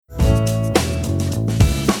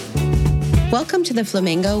Welcome to the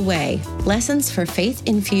Flamingo Way, Lessons for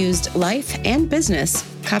Faith-Infused Life and Business,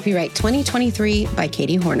 copyright 2023 by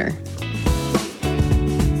Katie Horner.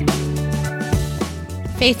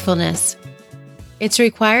 Faithfulness. It's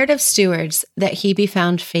required of stewards that he be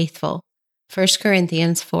found faithful. 1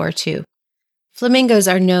 Corinthians 4:2. Flamingos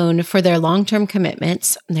are known for their long-term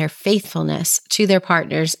commitments, their faithfulness to their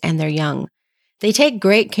partners and their young. They take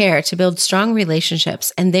great care to build strong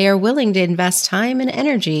relationships, and they are willing to invest time and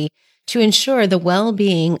energy to ensure the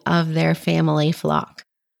well-being of their family flock.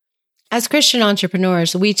 As Christian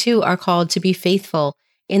entrepreneurs, we too are called to be faithful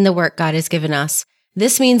in the work God has given us.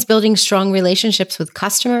 This means building strong relationships with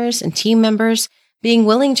customers and team members, being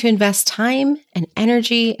willing to invest time and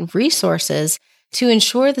energy and resources to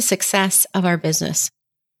ensure the success of our business,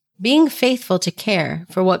 being faithful to care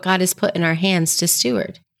for what God has put in our hands to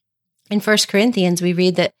steward. In 1 Corinthians, we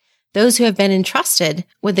read that those who have been entrusted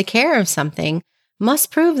with the care of something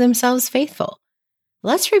must prove themselves faithful.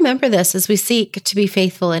 Let's remember this as we seek to be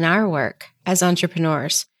faithful in our work as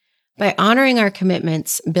entrepreneurs. By honoring our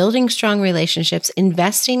commitments, building strong relationships,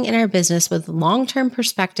 investing in our business with long-term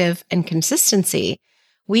perspective and consistency,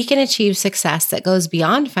 we can achieve success that goes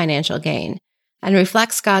beyond financial gain and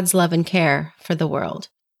reflects God's love and care for the world.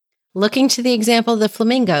 Looking to the example of the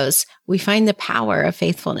flamingos, we find the power of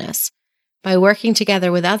faithfulness. By working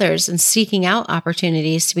together with others and seeking out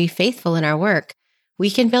opportunities to be faithful in our work, we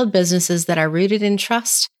can build businesses that are rooted in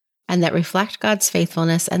trust and that reflect God's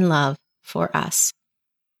faithfulness and love for us.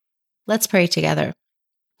 Let's pray together.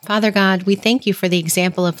 Father God, we thank you for the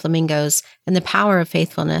example of flamingos and the power of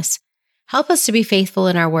faithfulness. Help us to be faithful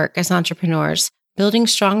in our work as entrepreneurs, building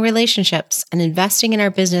strong relationships and investing in our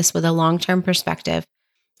business with a long-term perspective.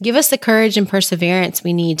 Give us the courage and perseverance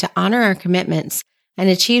we need to honor our commitments and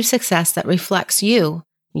achieve success that reflects you,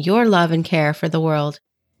 your love and care for the world.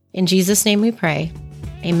 In Jesus' name we pray.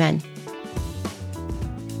 Amen.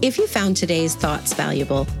 If you found today's thoughts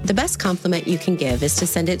valuable, the best compliment you can give is to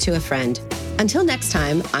send it to a friend. Until next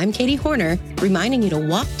time, I'm Katie Horner, reminding you to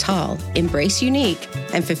walk tall, embrace unique,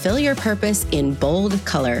 and fulfill your purpose in bold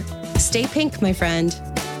color. Stay pink, my friend.